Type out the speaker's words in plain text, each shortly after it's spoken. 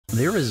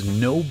there is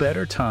no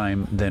better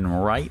time than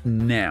right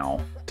now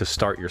to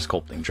start your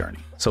sculpting journey.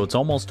 So it's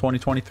almost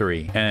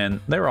 2023, and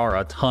there are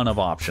a ton of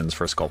options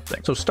for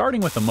sculpting. So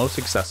starting with the most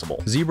accessible,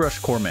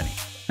 Zbrush Core Mini.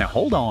 Now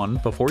hold on,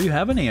 before you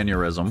have an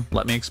aneurysm,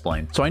 let me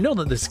explain. So I know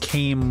that this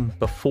came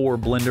before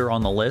Blender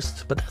on the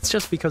list, but that's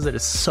just because it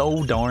is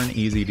so darn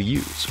easy to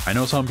use. I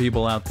know some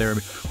people out there,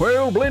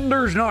 well,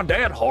 Blender's not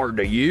that hard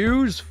to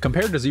use.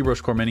 Compared to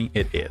Zbrush Core Mini,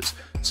 it is.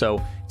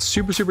 So it's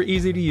super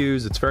easy to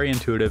use, it's very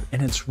intuitive,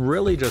 and it's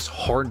really just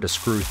hard to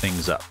screw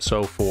things up.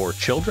 So for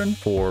children,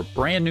 for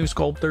brand new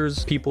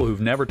sculptors, people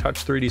who've never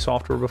touched 3D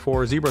software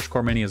before, Zbrush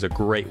Core Mini is a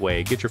great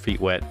way. Get your feet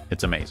wet,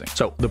 it's amazing.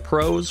 So the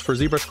pros for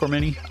Zbrush Core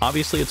Mini,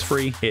 obviously it's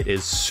free. It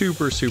is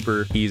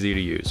super easy to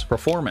use.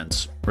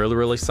 Performance,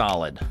 really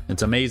solid.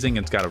 It's amazing,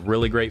 it's got a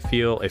really great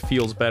feel. It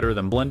feels better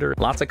than Blender.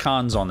 Lots of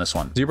cons on this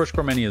one. Zbrush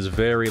Core Mini is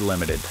very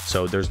limited,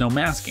 so there's no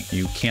masking.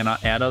 You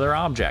cannot add other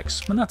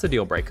objects, and that's a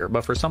deal breaker.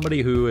 But for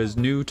somebody who is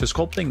new to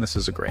sculpting, this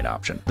is a great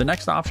option. The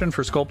next option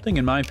for sculpting,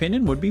 in my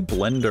opinion, would be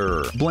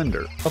Blender.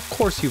 Blender, of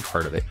course you've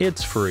heard of it.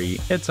 It's free,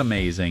 it's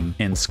amazing.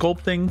 In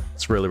sculpting,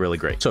 it's really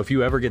great. So if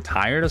you ever get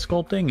tired of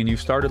sculpting and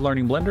you've started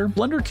learning Blender,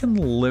 Blender can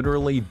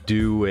literally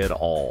do it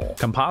all.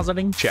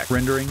 Compositing, check.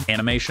 Rendering,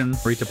 animation,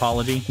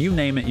 retopology, you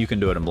name it, you can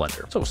do it in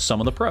Blender. So some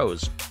of the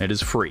pros, it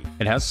is free.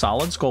 It has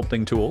solid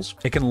sculpting tools.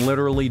 It can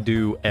literally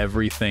do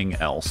everything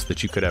else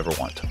that you could ever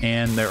want.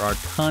 And there are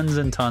tons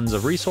and tons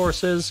of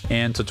resources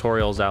and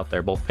tutorials out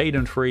there, both paid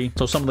and free.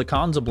 So some of the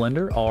cons of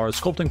Blender are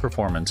sculpting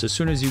performance. As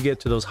soon as you get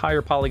to those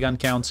higher polygon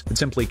counts, it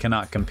simply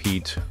cannot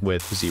compete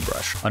with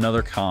ZBrush.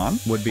 Another con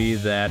would be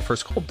that for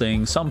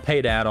sculpting, some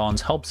paid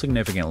add-ons help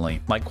significantly,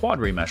 like Quad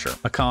Remesher.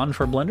 A con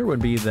for Blender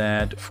would be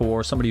that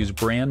for somebody who's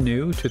brand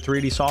new to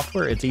 3D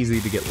software, it's easy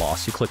to get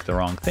lost. You click the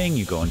wrong thing,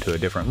 you go into a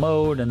different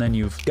mode, and then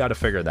you've got to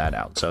figure that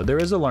out. So there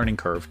is a learning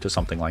curve to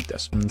something like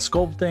this. And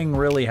sculpting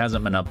really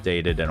hasn't been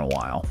updated in a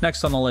while.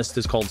 Next on the list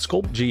is called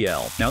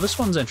SculptGL. Now this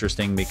one's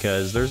interesting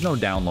because there's no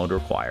download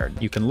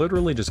required. You can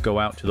literally just go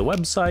out to the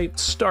website,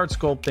 start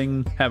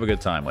sculpting, have a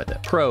good time with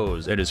it.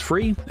 Pros, it is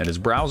free, it is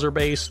browser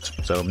based,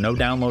 so no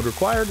download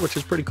required, which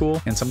is pretty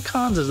cool. And some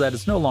cons is that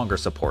it's no longer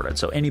supported.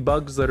 So any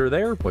bugs that are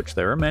there, which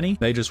there are many,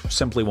 they just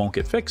simply won't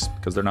get fixed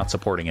because they're not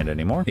supporting it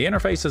anymore. The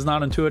interface is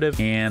not intuitive,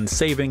 and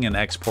saving and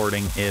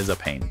exporting is a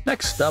pain.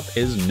 Next up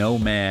is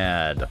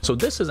Nomad. So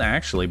this is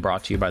actually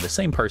brought to you by the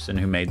same person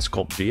who made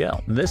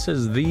SculptGL. This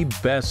is the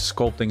best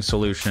sculpting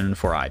solution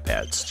for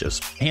iPads.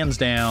 Just hands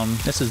down,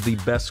 this is the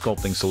best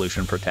sculpting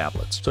solution for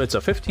tablets. So it's a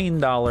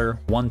 $15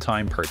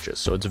 one-time purchase.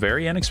 So it's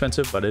very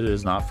inexpensive, but it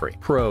is not free.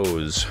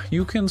 Pros,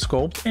 you can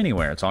sculpt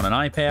anywhere. It's on an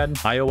iPad,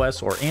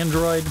 iOS, or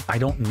Android. I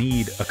don't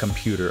need a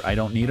computer. I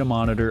don't need a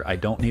monitor. I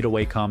don't need a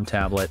Wacom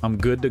tablet. I'm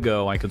good to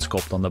go. I could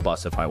sculpt on the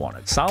bus if I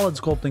wanted. Solid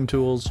sculpting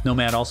tools.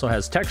 Nomad also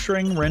has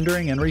texturing,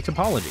 rendering, and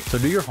retopology. So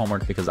do your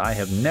homework because I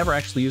have never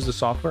actually used the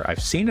software.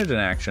 I've seen it in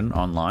action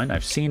online.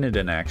 I've seen it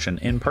in action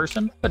in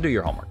person, but do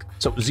your homework.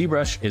 So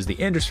ZBrush is the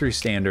industry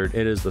standard.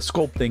 It is the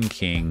sculpting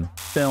king.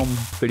 Film,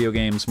 video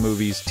games,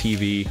 movies,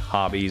 TV,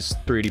 hobbies,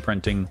 3D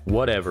printing,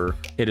 whatever.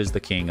 It is the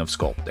king of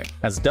sculpting.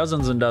 Has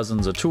dozens and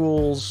dozens of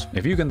tools.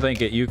 If you can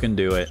think it, you can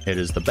do it. It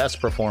is the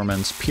best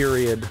performance,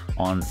 period,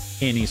 on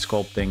any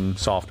sculpting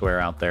software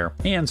out there.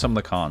 And some of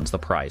the cons, the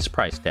price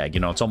tag.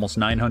 You know, it's almost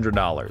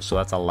 $900, so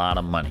that's a lot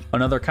of money.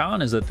 Another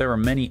con is that there are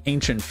many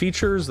ancient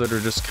features that are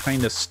just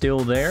kind of still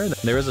there.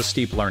 There is a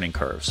steep learning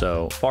curve,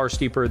 so far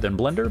steeper than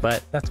Blender,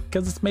 but that's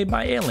because it's made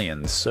by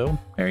aliens, so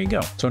there you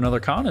go. So another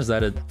con is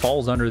that it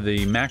falls under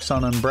the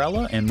Maxon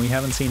umbrella, and we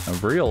haven't seen a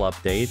real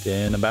update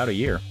in about a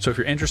year. So if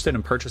you're interested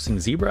in purchasing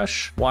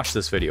ZBrush, watch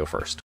this video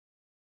first.